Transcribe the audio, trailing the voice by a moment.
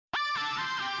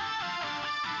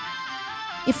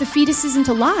If the fetus isn't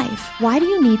alive, why do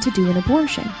you need to do an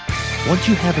abortion? Once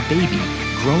you have a baby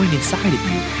growing inside of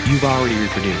you, you've already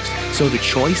reproduced. So the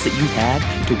choice that you had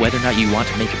to whether or not you want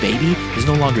to make a baby is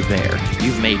no longer there.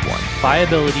 You've made one.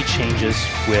 Viability changes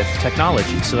with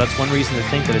technology, so that's one reason to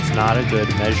think that it's not a good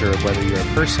measure of whether you're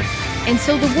a person. And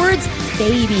so the words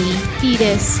baby,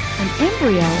 fetus, and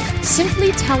embryo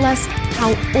simply tell us how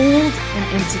old an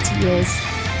entity is,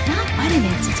 not what an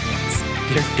entity is.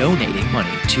 They're donating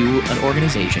money to an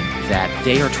organization that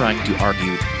they are trying to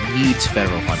argue needs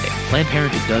federal funding. Planned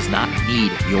Parenthood does not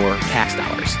need your tax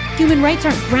dollars. Human rights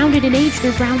aren't grounded in age,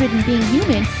 they're grounded in being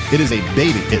human. It is a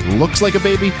baby. It looks like a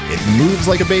baby. It moves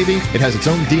like a baby. It has its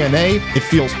own DNA. It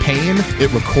feels pain. It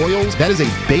recoils. That is a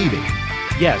baby.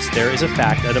 Yes, there is a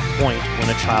fact at a point when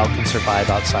a child can survive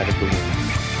outside of the womb.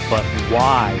 But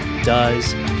why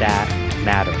does that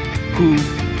matter? Who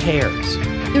cares?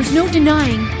 There's no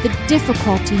denying the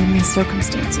difficulty in these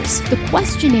circumstances. The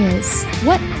question is,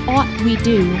 what ought we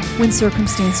do when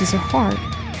circumstances are hard?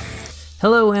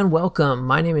 Hello and welcome.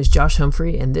 My name is Josh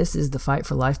Humphrey, and this is the Fight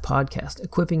for Life podcast,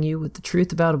 equipping you with the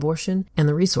truth about abortion and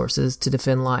the resources to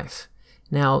defend life.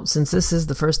 Now, since this is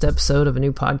the first episode of a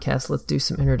new podcast, let's do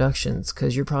some introductions,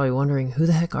 because you're probably wondering, who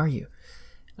the heck are you?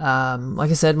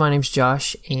 Like I said, my name's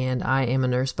Josh, and I am a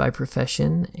nurse by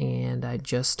profession, and I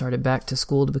just started back to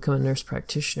school to become a nurse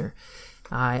practitioner.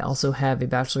 I also have a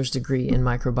bachelor's degree in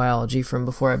microbiology from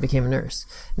before I became a nurse.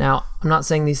 Now, I'm not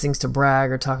saying these things to brag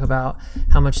or talk about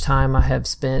how much time I have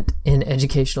spent in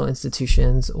educational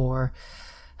institutions or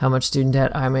how much student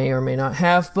debt I may or may not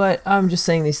have, but I'm just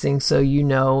saying these things so you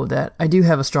know that I do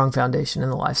have a strong foundation in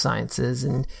the life sciences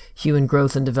and human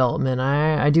growth and development.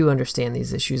 I do understand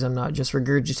these issues. I'm not just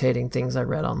regurgitating things I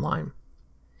read online.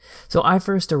 So I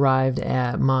first arrived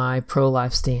at my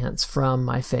pro-life stance from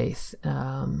my faith.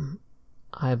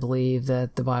 I believe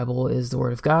that the Bible is the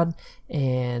Word of God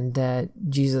and that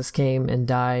Jesus came and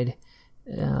died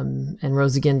and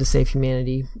rose again to save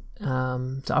humanity,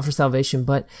 to offer salvation.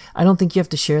 But I don't think you have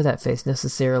to share that faith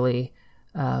necessarily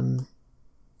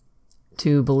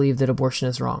to believe that abortion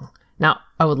is wrong. Now,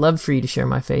 I would love for you to share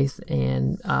my faith,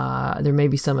 and there may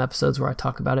be some episodes where I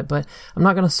talk about it, but I'm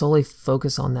not going to solely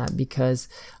focus on that because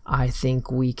I think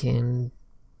we can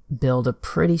build a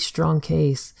pretty strong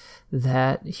case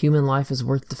that human life is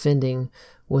worth defending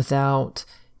without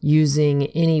using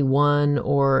any one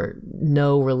or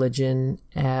no religion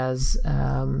as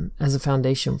a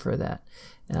foundation for that.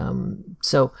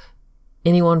 So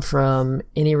anyone from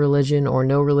any religion or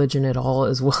no religion at all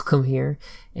is welcome here,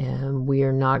 and we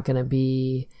are not going to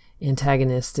be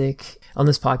antagonistic on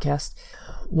this podcast.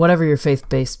 Whatever your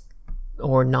faith-based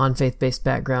or non-faith-based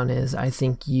background is, I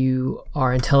think you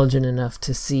are intelligent enough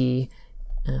to see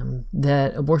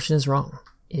that abortion is wrong.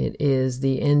 It is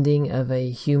the ending of a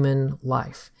human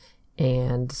life.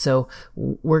 And so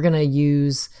we're going to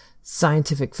use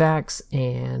scientific facts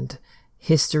and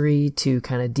history to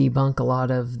kind of debunk a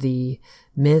lot of the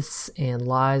myths and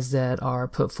lies that are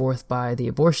put forth by the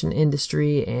abortion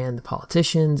industry and the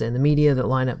politicians and the media that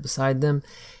line up beside them.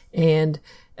 And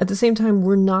at the same time,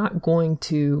 we're not going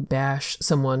to bash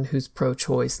someone who's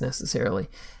pro-choice necessarily.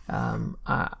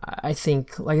 I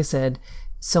think, like I said,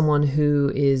 someone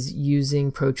who is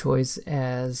using pro-choice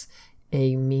as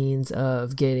a means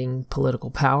of getting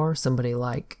political power, somebody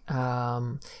like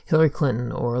Hillary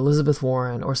Clinton or Elizabeth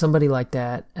Warren or somebody like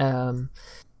that. I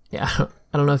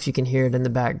don't know if you can hear it in the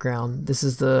background.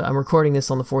 I'm recording this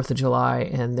on the 4th of July,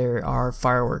 and there are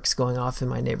fireworks going off in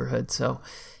my neighborhood, so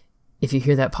if you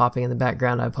hear that popping in the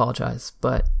background, I apologize.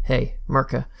 But hey,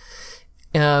 Merca.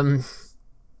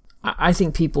 I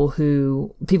think people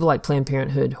like Planned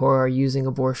Parenthood who are using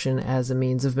abortion as a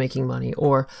means of making money,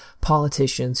 or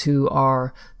politicians who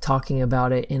are talking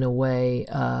about it in a way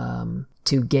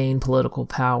to gain political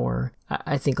power.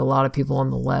 I think a lot of people on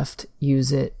the left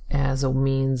use it as a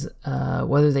means,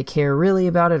 whether they care really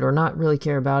about it or not really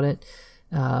care about it.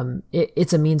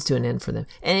 It's a means to an end for them.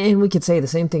 And we could say the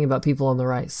same thing about people on the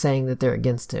right saying that they're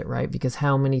against it, right? Because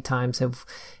how many times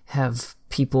have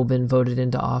people been voted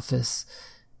into office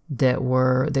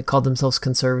that called themselves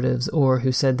conservatives or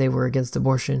who said they were against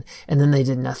abortion, and then they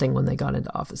did nothing when they got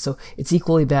into office? So it's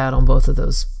equally bad on both of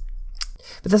those.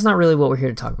 But that's not really what we're here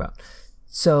to talk about.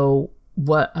 So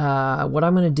what I'm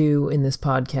going to do in this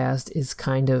podcast is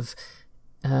kind of,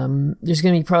 there's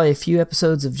going to be probably a few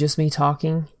episodes of just me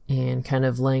talking and kind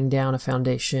of laying down a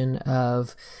foundation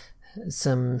of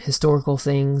some historical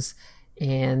things.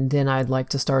 And then I'd like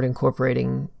to start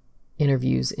incorporating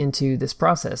interviews into this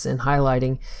process and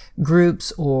highlighting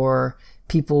groups or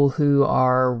people who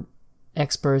are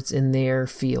experts in their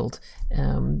field,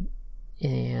 and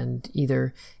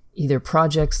either either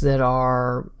projects that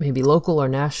are maybe local or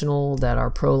national that are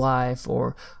pro-life,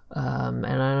 or and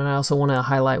I also want to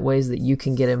highlight ways that you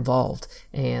can get involved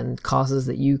and causes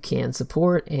that you can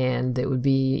support and that would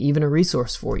be even a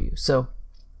resource for you. So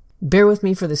bear with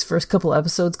me for this first couple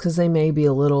episodes because they may be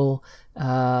a little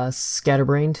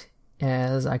scatterbrained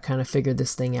as I kind of figured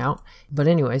this thing out. But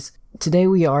anyways, today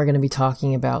we are going to be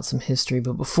talking about some history,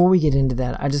 but before we get into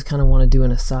that, I just kind of want to do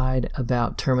an aside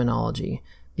about terminology,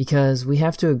 because we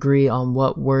have to agree on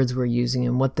what words we're using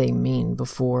and what they mean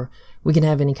before we can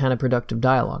have any kind of productive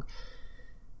dialogue.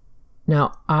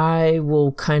 Now, I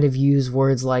will kind of use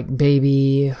words like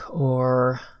baby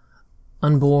or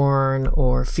unborn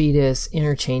or fetus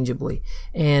interchangeably,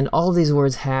 and all of these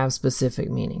words have specific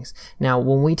meanings. Now,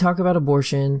 when we talk about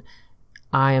abortion,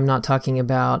 I am not talking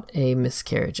about a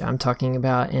miscarriage. I'm talking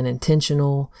about an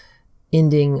intentional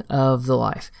ending of the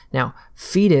life. Now,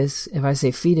 fetus, if I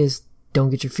say fetus, don't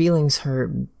get your feelings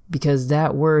hurt, because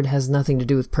that word has nothing to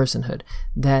do with personhood.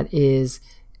 That is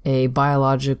a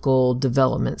biological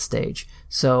development stage.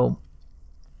 So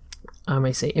I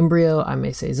may say embryo, I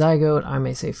may say zygote, I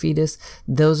may say fetus.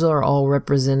 Those are all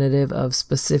representative of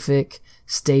specific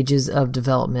stages of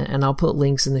development, and I'll put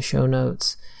links in the show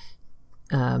notes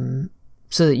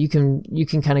so that you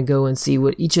can kind of go and see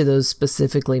what each of those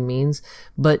specifically means.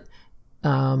 But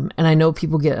and I know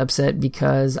people get upset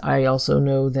because I also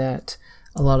know that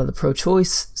a lot of the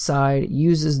pro-choice side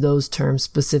uses those terms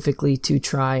specifically to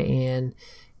try and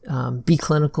be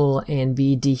clinical and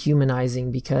be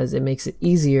dehumanizing, because it makes it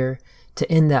easier to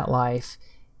end that life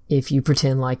if you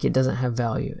pretend like it doesn't have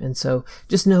value. And so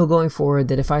just know going forward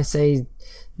that if I say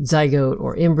zygote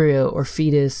or embryo or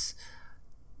fetus,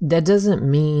 that doesn't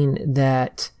mean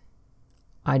that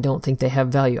I don't think they have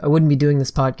value. I wouldn't be doing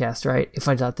this podcast, right, if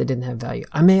I thought they didn't have value.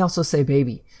 I may also say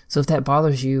baby. So if that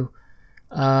bothers you,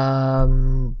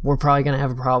 we're probably going to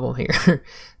have a problem here.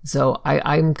 So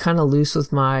I'm kind of loose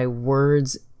with my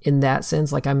words in that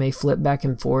sense. Like I may flip back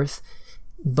and forth,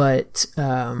 but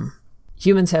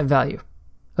humans have value.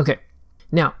 Okay.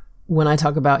 Now, when I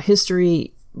talk about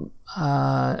history,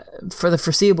 for the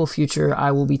foreseeable future, I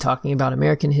will be talking about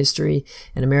American history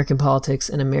and American politics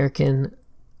and American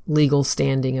legal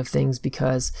standing of things,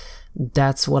 because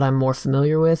that's what I'm more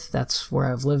familiar with. That's where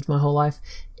I've lived my whole life.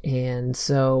 And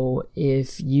so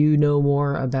if you know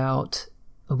more about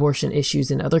abortion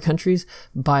issues in other countries,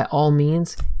 by all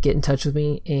means, get in touch with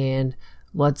me and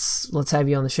let's have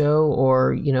you on the show,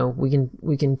 or, you know,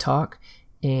 we can talk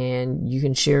and you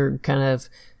can share kind of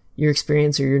your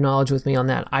experience or your knowledge with me on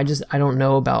that. I don't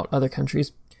know about other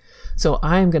countries. So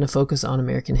I am going to focus on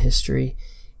American history.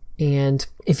 And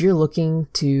if you're looking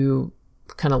to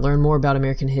kind of learn more about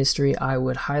American history, I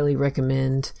would highly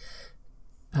recommend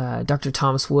Dr.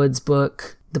 Thomas Wood's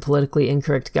book, The Politically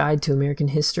Incorrect Guide to American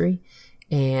History.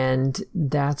 And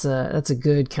that's a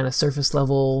good kind of surface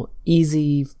level,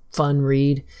 easy, fun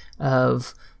read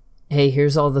of, hey,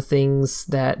 here's all the things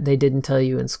that they didn't tell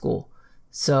you in school.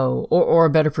 So, or a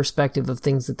better perspective of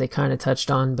things that they kind of touched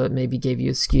on, but maybe gave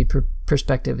you a skewed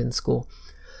perspective in school.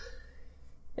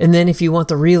 And then if you want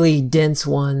the really dense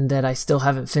one that I still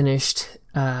haven't finished,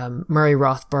 Murray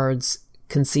Rothbard's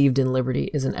Conceived in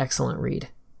Liberty is an excellent read.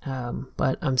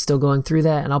 But I'm still going through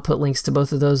that, and I'll put links to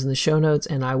both of those in the show notes,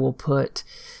 and I will put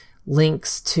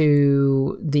links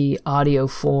to the audio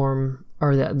form,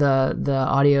 or the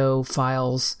audio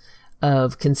files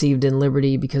of Conceived in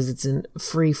Liberty, because it's in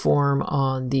free form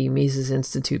on the Mises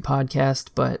Institute podcast.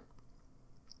 But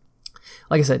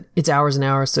like I said, it's hours and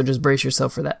hours, so just brace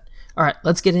yourself for that. All right,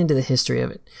 let's get into the history of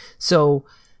it. So,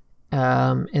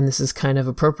 and this is kind of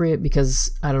appropriate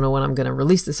because I don't know when I'm going to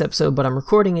release this episode, but I'm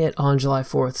recording it on July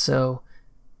 4th, so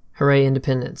hooray,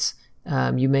 independence.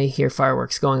 You may hear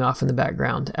fireworks going off in the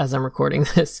background as I'm recording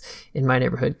this in my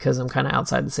neighborhood because I'm kind of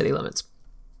outside the city limits.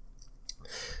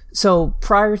 So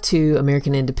prior to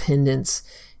American independence,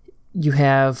 you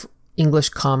have English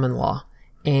common law.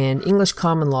 And English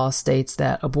common law states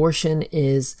that abortion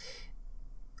is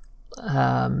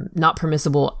not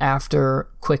permissible after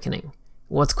quickening.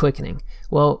 What's quickening?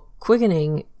 Well,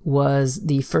 quickening was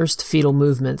the first fetal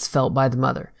movements felt by the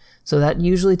mother. So that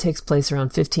usually takes place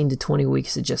around 15 to 20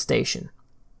 weeks of gestation.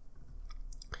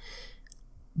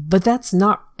 But that's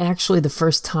not actually the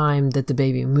first time that the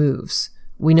baby moves.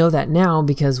 We know that now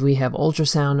because we have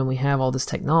ultrasound and we have all this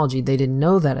technology. They didn't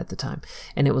know that at the time.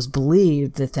 And it was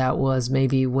believed that that was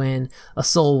maybe when a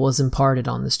soul was imparted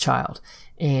on this child.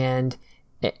 And,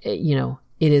 you know,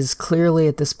 it is clearly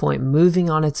at this point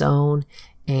moving on its own,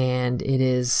 and it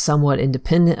is somewhat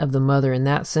independent of the mother in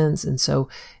that sense. And so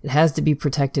it has to be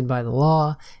protected by the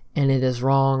law. and it is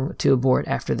wrong to abort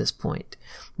after this point.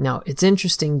 Now, it's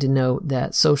interesting to note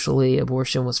that socially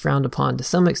abortion was frowned upon to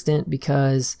some extent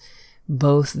because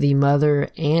both the mother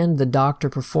and the doctor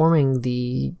performing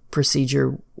the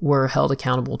procedure were held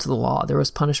accountable to the law. There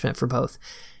was punishment for both.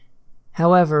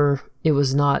 However, it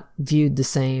was not viewed the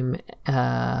same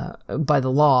by the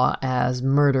law as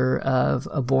murder of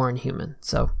a born human.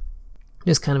 So,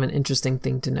 just kind of an interesting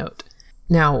thing to note.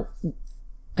 Now,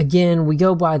 again, we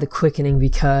go by the quickening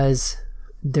because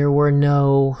there were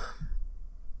no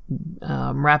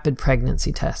rapid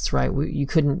pregnancy tests, right? You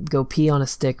couldn't go pee on a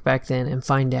stick back then and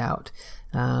find out.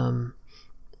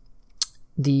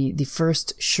 The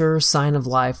first sure sign of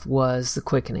life was the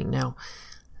quickening. Now,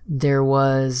 there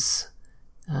was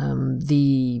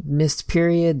the missed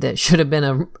period that should have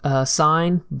been a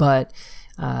sign, but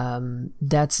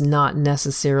that's not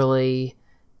necessarily,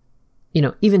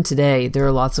 even today, there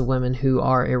are lots of women who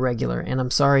are irregular. And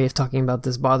I'm sorry if talking about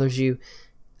this bothers you.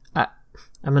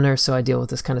 I'm a nurse, so I deal with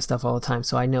this kind of stuff all the time.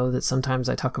 So I know that sometimes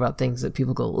I talk about things that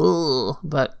people go, ugh,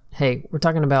 but hey, we're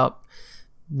talking about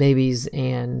babies,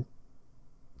 and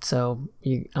so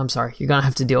I'm sorry, you're going to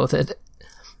have to deal with it.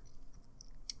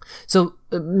 So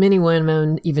many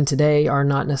women, even today, are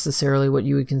not necessarily what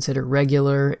you would consider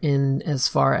regular in as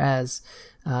far as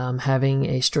having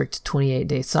a strict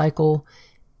 28-day cycle.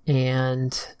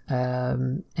 And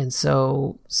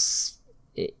so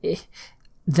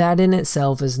that in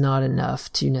itself is not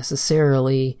enough to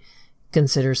necessarily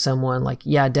consider someone like,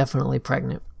 yeah, definitely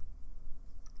pregnant.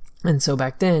 And so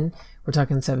back then, we're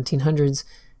talking 1700s,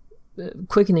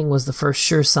 quickening was the first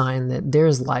sure sign that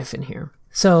there's life in here.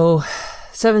 So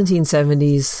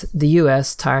 1770s, the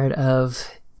U.S., tired of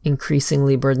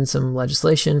increasingly burdensome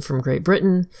legislation from Great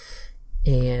Britain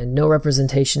and no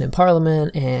representation in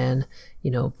Parliament and,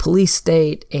 police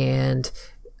state and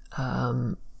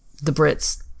the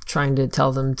Brits trying to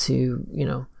tell them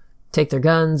to, take their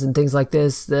guns and things like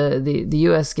this. The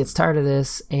U.S. gets tired of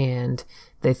this and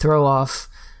they throw off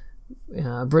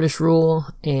British rule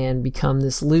and become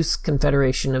this loose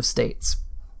confederation of states.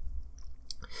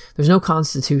 There's no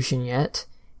constitution yet,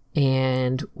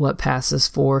 and what passes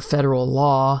for federal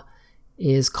law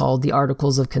is called the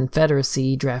Articles of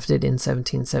Confederacy, drafted in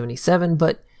 1777,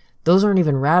 but those aren't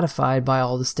even ratified by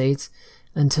all the states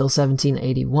until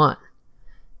 1781.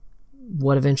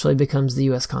 What eventually becomes the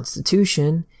U.S.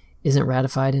 Constitution isn't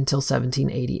ratified until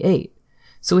 1788.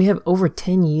 So we have over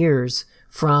 10 years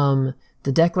from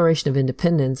the Declaration of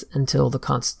Independence until the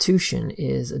Constitution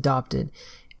is adopted.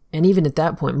 And even at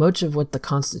that point, much of what the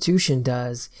Constitution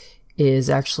does is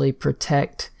actually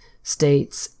protect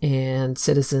states and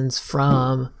citizens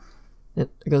from, there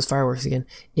goes fireworks again,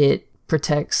 it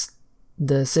protects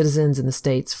the citizens and the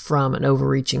states from an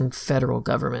overreaching federal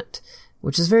government,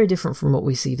 which is very different from what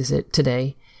we see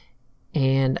today.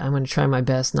 And I'm going to try my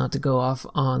best not to go off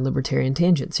on libertarian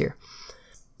tangents here.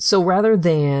 So rather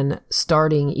than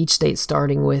each state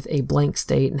starting with a blank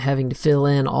state and having to fill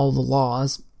in all the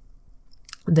laws,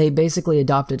 they basically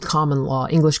adopted common law,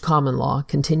 English common law,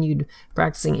 continued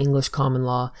practicing English common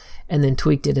law, and then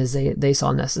tweaked it as they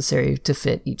saw necessary to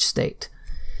fit each state.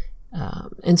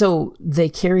 And so they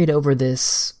carried over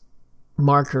this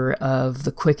marker of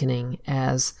the quickening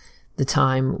as the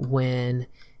time when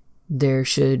there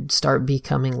should start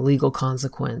becoming legal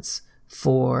consequence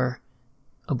for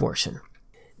abortion.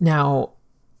 Now,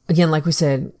 again, like we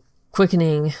said,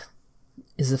 quickening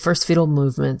is the first fetal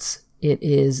movements. It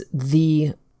is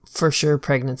the for sure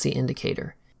pregnancy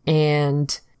indicator.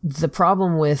 And the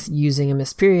problem with using a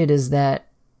missed period is that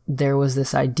there was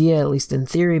this idea, at least in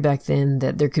theory back then,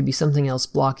 that there could be something else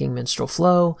blocking menstrual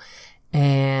flow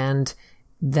and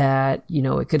that,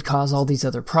 it could cause all these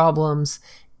other problems.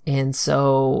 And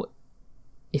so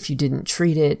if you didn't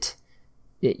treat it,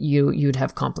 you'd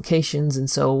have complications. And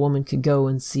so a woman could go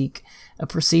and seek a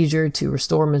procedure to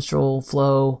restore menstrual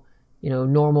flow,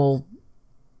 normal,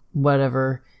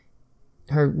 whatever,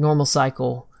 her normal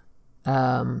cycle,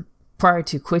 prior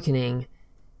to quickening.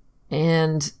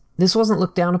 And this wasn't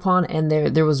looked down upon, and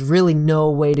there was really no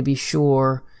way to be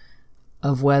sure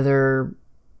of whether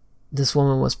this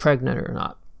woman was pregnant or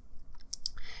not.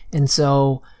 And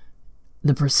so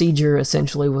the procedure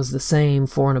essentially was the same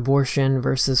for an abortion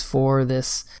versus for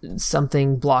this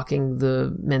something blocking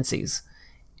the menses.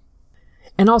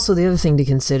 And also the other thing to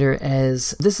consider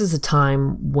is this is a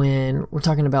time when we're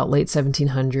talking about late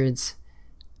 1700s.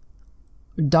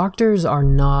 Doctors are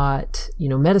not,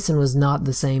 medicine was not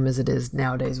the same as it is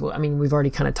nowadays. Well, I mean, we've already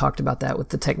kind of talked about that with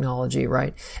the technology,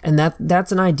 right? And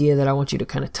that's an idea that I want you to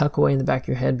kind of tuck away in the back of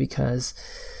your head, because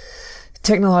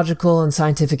technological and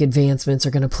scientific advancements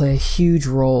are going to play a huge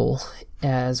role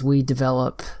as we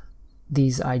develop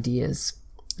these ideas.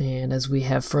 And as we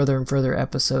have further and further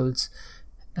episodes,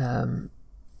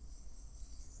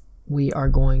 we are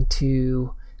going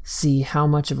to see how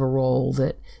much of a role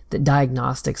that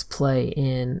diagnostics play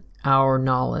in our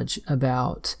knowledge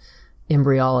about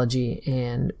embryology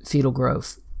and fetal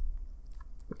growth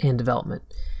and development.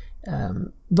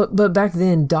 But back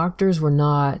then, doctors were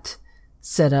not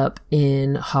set up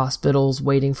in hospitals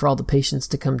waiting for all the patients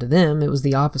to come to them. It was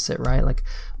the opposite, right? Like,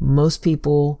 most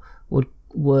people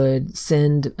would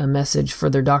send a message for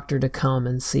their doctor to come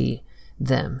and see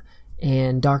them.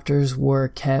 And doctors were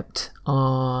kept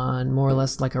on more or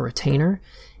less like a retainer,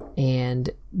 and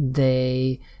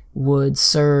they would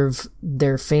serve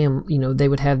their family. They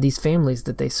would have these families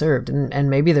that they served, and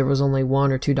maybe there was only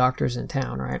 1 or 2 doctors in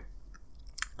town, right?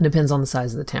 It depends on the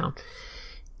size of the town.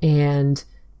 And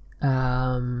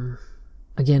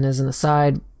again, as an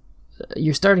aside,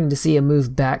 you're starting to see a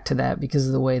move back to that because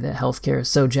of the way that healthcare is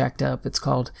so jacked up. It's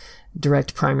called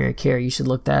direct primary care. You should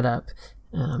look that up.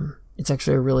 It's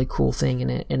actually a really cool thing,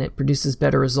 and it produces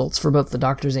better results for both the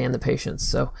doctors and the patients.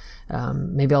 So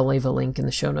maybe I'll leave a link in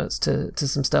the show notes to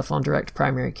some stuff on direct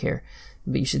primary care,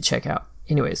 but you should check out.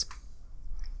 Anyways,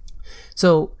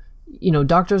 so,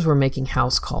 doctors were making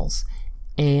house calls,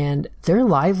 and their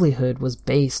livelihood was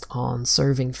based on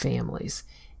serving families.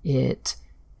 And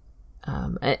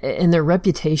their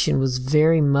reputation was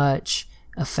very much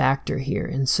a factor here.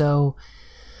 And so,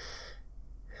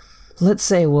 let's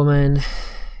say a woman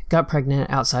got pregnant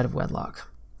outside of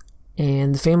wedlock,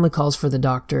 and the family calls for the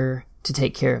doctor to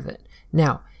take care of it.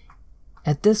 Now,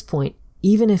 at this point,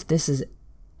 even if this is,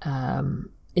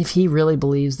 if he really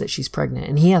believes that she's pregnant,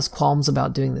 and he has qualms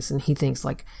about doing this, and he thinks,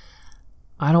 like,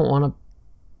 I don't want to,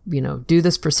 do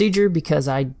this procedure because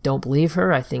I don't believe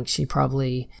her. I think she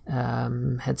probably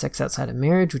had sex outside of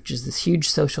marriage, which is this huge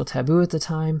social taboo at the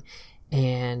time,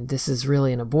 and this is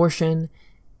really an abortion.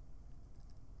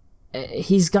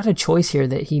 He's got a choice here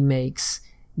that he makes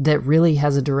that really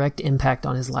has a direct impact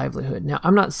on his livelihood. Now,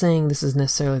 I'm not saying this is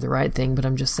necessarily the right thing, but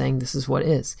I'm just saying this is what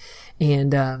is.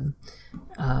 And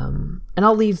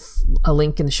I'll leave a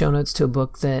link in the show notes to a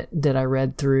book that I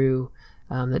read through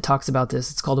that talks about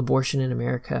this. It's called Abortion in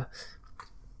America.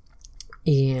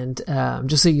 And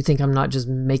just so you think I'm not just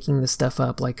making this stuff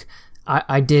up, like,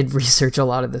 I did research a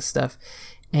lot of this stuff.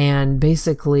 And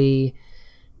basically,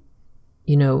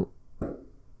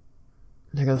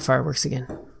 there go the fireworks again.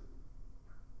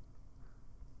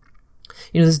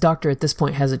 This doctor at this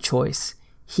point has a choice.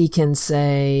 He can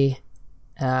say,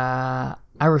 I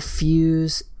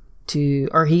refuse to,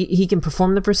 or he can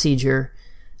perform the procedure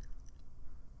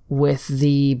with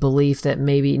the belief that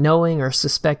maybe knowing or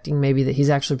suspecting maybe that he's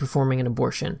actually performing an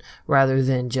abortion rather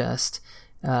than just,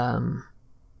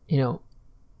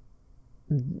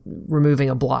 removing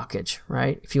a blockage,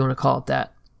 right? If you want to call it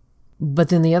that. But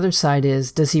then the other side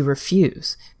is, does he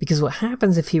refuse? Because what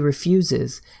happens if he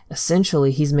refuses,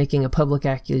 essentially he's making a public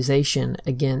accusation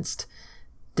against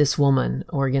this woman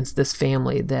or against this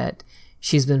family that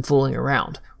she's been fooling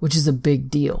around, which is a big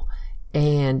deal.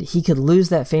 And he could lose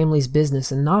that family's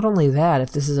business. And not only that,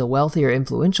 if this is a wealthy or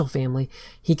influential family,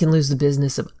 he can lose the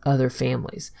business of other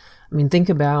families. I mean, think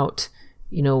about,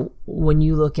 when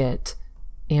you look at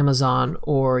Amazon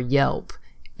or Yelp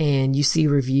and you see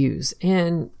reviews,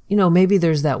 and, maybe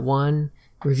there's that one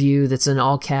review that's in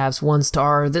all caps, 1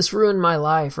 star, this ruined my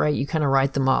life, right? You kind of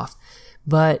write them off.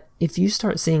 But if you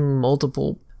start seeing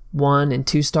multiple 1 and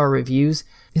 2 star reviews,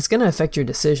 it's going to affect your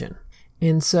decision.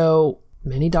 And so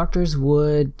many doctors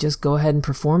would just go ahead and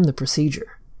perform the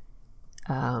procedure.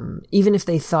 Even if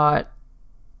they thought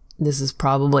this is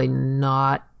probably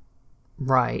not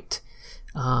right.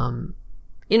 And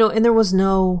there was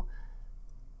no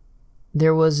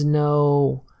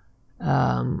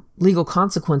legal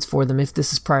consequence for them if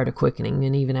this is prior to quickening,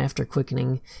 and even after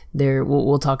quickening,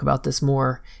 we'll talk about this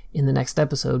more in the next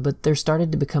episode. But there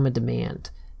started to become a demand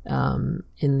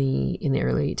in the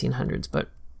early 1800s. But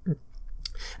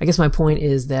I guess my point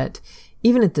is that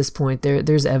even at this point,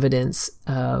 there's evidence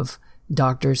of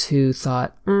doctors who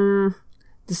thought,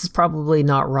 this is probably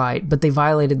not right, but they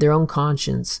violated their own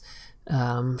conscience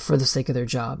for the sake of their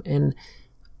job. And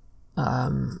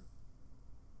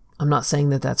I'm not saying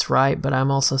that that's right, but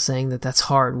I'm also saying that that's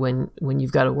hard when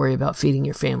you've got to worry about feeding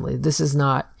your family. This is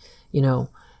not,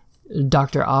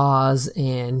 Dr. Oz,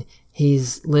 and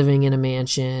he's living in a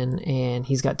mansion and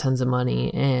he's got tons of money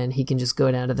and he can just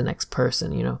go down to the next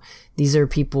person. These are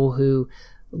people who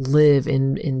live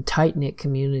in tight-knit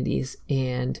communities,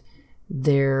 and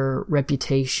their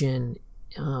reputation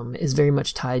is very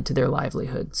much tied to their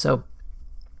livelihood. So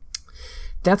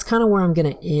that's kind of where I'm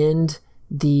going to end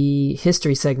the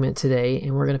history segment today,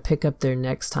 and we're going to pick up there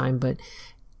next time. But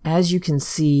as you can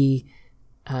see,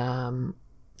 so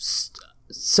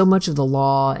much of the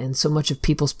law and so much of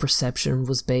people's perception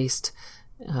was based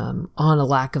on a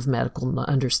lack of medical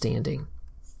understanding.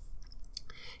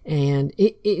 And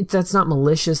that's not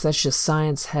malicious. That's just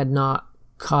science had not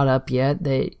caught up yet.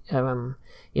 They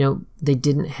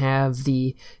didn't have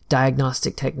the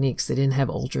diagnostic techniques. They didn't have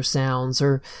ultrasounds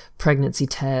or pregnancy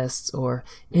tests or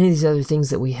any of these other things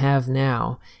that we have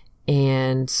now.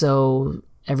 And so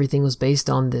everything was based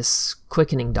on this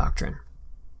quickening doctrine.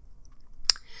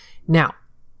 Now,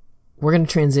 we're going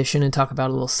to transition and talk about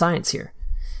a little science here.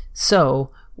 So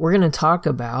we're going to talk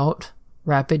about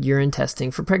rapid urine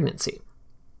testing for pregnancy.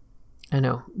 I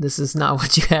know, this is not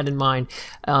what you had in mind.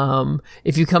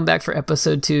 If you come back for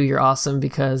episode 2, you're awesome,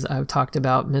 because I've talked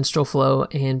about menstrual flow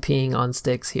and peeing on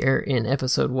sticks here in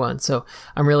episode 1. So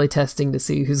I'm really testing to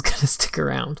see who's going to stick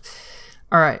around.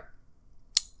 All right.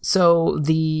 So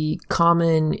the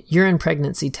common urine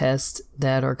pregnancy tests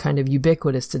that are kind of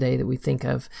ubiquitous today that we think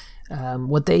of,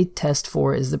 what they test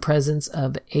for is the presence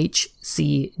of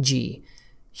HCG,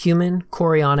 human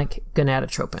chorionic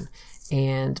gonadotropin.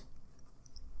 And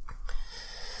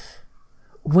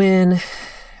when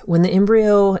the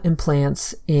embryo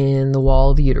implants in the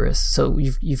wall of the uterus, so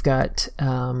you've got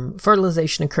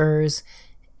fertilization occurs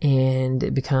and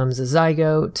it becomes a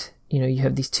zygote. You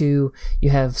have these two.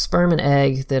 You have sperm and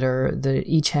egg that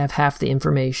each have half the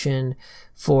information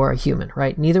for a human,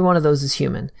 right? Neither one of those is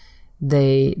human.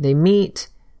 They meet.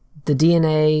 The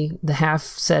DNA, the half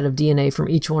set of DNA from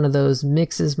each one of those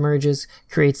mixes, merges,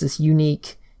 creates this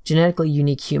genetically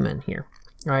unique human here.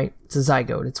 Right? It's a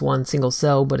zygote. It's one single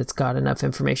cell, but it's got enough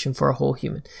information for a whole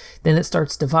human. Then it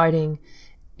starts dividing,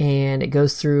 and it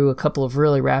goes through a couple of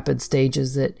really rapid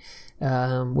stages that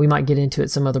we might get into at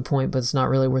some other point, but it's not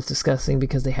really worth discussing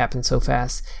because they happen so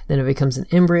fast. Then it becomes an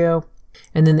embryo,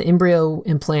 and then the embryo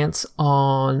implants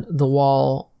on the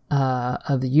wall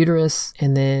of the uterus,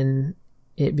 and then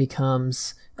it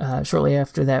becomes... shortly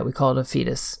after that, we call it a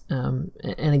fetus. And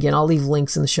again, I'll leave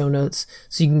links in the show notes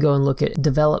so you can go and look at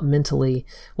developmentally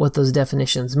what those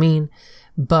definitions mean.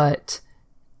 But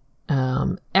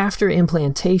after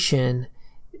implantation,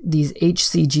 these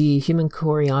HCG, human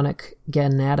chorionic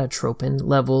gonadotropin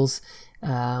levels,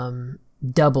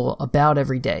 double about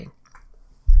every day.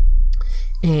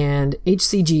 And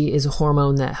HCG is a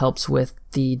hormone that helps with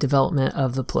the development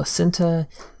of the placenta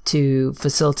to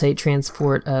facilitate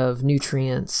transport of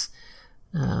nutrients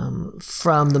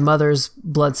from the mother's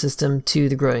blood system to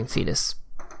the growing fetus.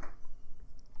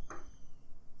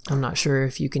 I'm not sure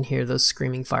if you can hear those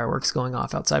screaming fireworks going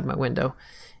off outside my window.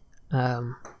 I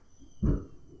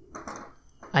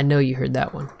know you heard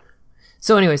that one.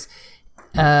 So anyways,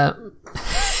 I'm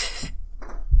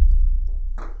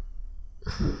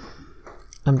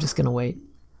just going to wait.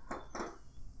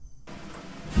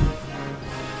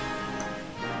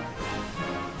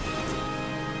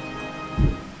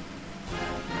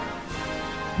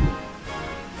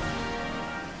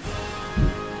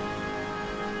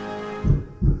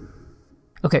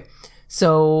 Okay,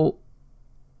 so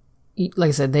like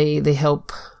I said, they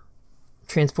help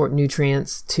transport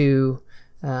nutrients to,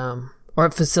 or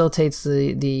it facilitates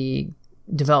the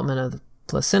development of the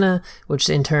placenta, which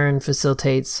in turn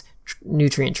facilitates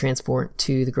nutrient transport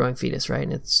to the growing fetus, right?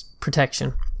 And it's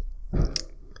protection.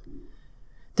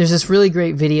 There's this really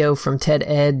great video from Ted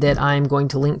Ed that I'm going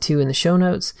to link to in the show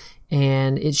notes,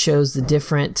 and it shows the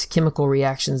different chemical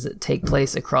reactions that take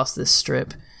place across this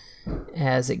strip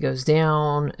as it goes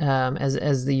down,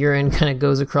 as the urine kind of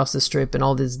goes across the strip, and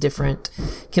all these different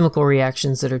chemical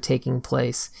reactions that are taking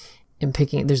place and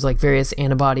there's like various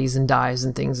antibodies and dyes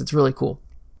and things. It's really cool.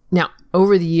 Now,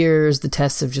 over the years, the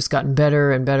tests have just gotten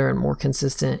better and better and more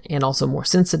consistent and also more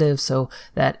sensitive, so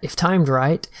that if timed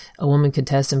right, a woman could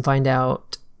test and find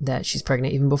out that she's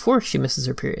pregnant even before she misses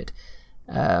her period.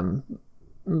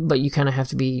 But you kind of have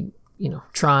to be,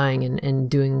 trying and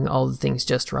doing all the things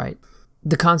just right.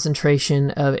 The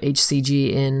concentration of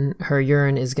HCG in her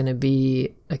urine is going to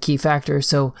be a key factor.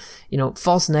 So,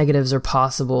 false negatives are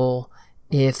possible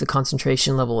if the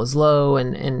concentration level is low,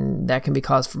 and that can be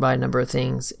caused by a number of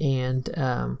things. And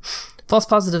false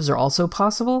positives are also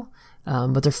possible,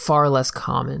 but they're far less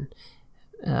common.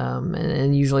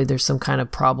 And usually there's some kind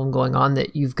of problem going on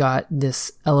that you've got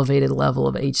this elevated level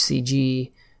of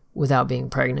HCG without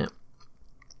being pregnant.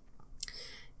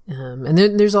 And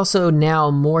there's also now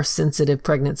more sensitive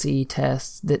pregnancy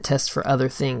tests that test for other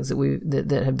things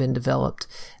that have been developed,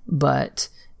 but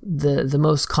the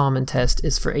most common test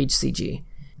is for HCG.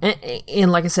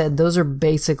 And like I said, those are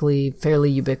basically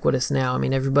fairly ubiquitous now. I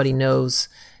mean, everybody knows,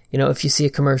 if you see a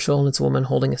commercial and it's a woman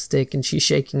holding a stick and she's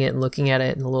shaking it and looking at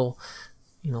it and a little,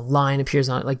 line appears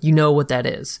on it, like, what that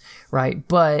is, right?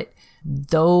 But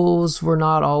those were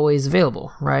not always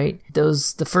available, right?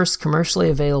 The first commercially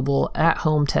available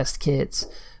at-home test kits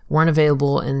weren't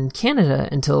available in Canada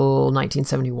until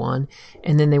 1971,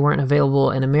 and then they weren't available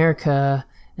in America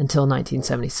until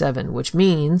 1977, which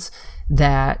means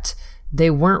that they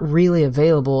weren't really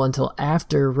available until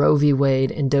after Roe v.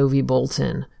 Wade and Doe v.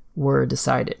 Bolton were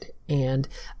decided. And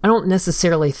I don't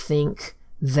necessarily think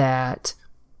that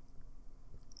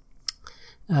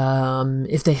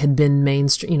if they had been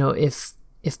mainstream, if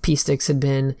P-Sticks had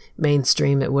been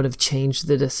mainstream, it would have changed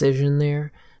the decision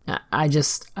there. I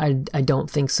don't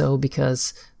think so,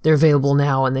 because they're available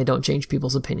now and they don't change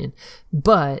people's opinion.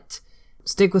 But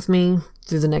stick with me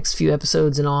through the next few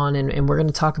episodes and on, and we're going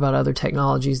to talk about other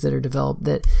technologies that are developed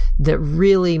that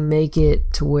really make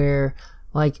it to where,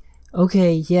 like,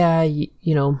 okay, yeah,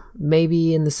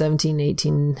 maybe in the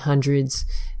 1800s,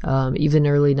 even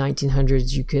early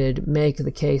 1900s, you could make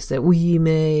the case that we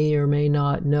may or may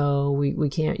not know. We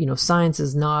can't, science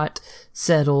is not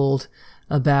settled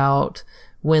about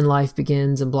when life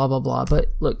begins and blah, blah, blah. But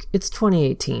look, it's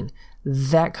 2018.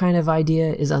 That kind of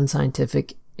idea is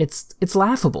unscientific. It's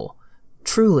laughable,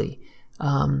 truly.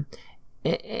 And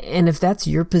if that's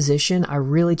your position, I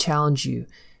really challenge you.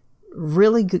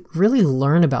 Really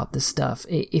learn about this stuff.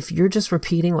 If you're just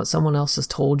repeating what someone else has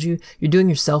told you, you're doing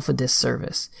yourself a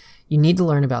disservice. You need to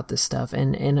learn about this stuff,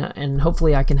 and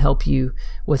hopefully I can help you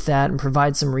with that and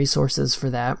provide some resources for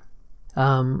that.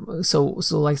 So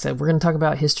like I said, we're going to talk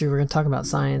about history, we're going to talk about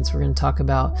science, we're going to talk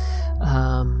about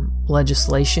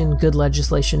legislation, good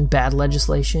legislation, bad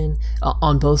legislation,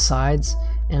 on both sides,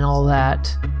 and all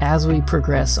that as we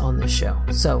progress on this show.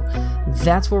 So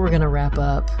that's where we're going to wrap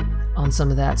up on some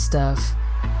of that stuff.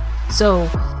 So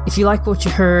if you like what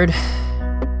you heard,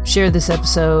 share this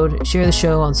episode, share the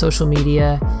show on social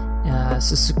media,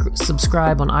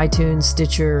 subscribe on iTunes,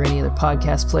 Stitcher, or any other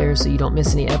podcast player so you don't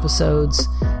miss any episodes.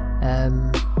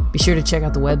 Be sure to check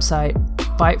out the website,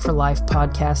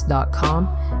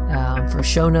 fightforlifepodcast.com, for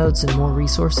show notes and more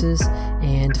resources,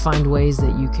 and to find ways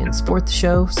that you can support the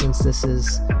show, since this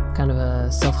is kind of a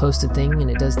self-hosted thing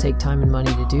and it does take time and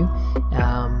money to do.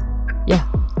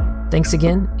 Thanks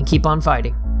again, and keep on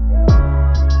fighting.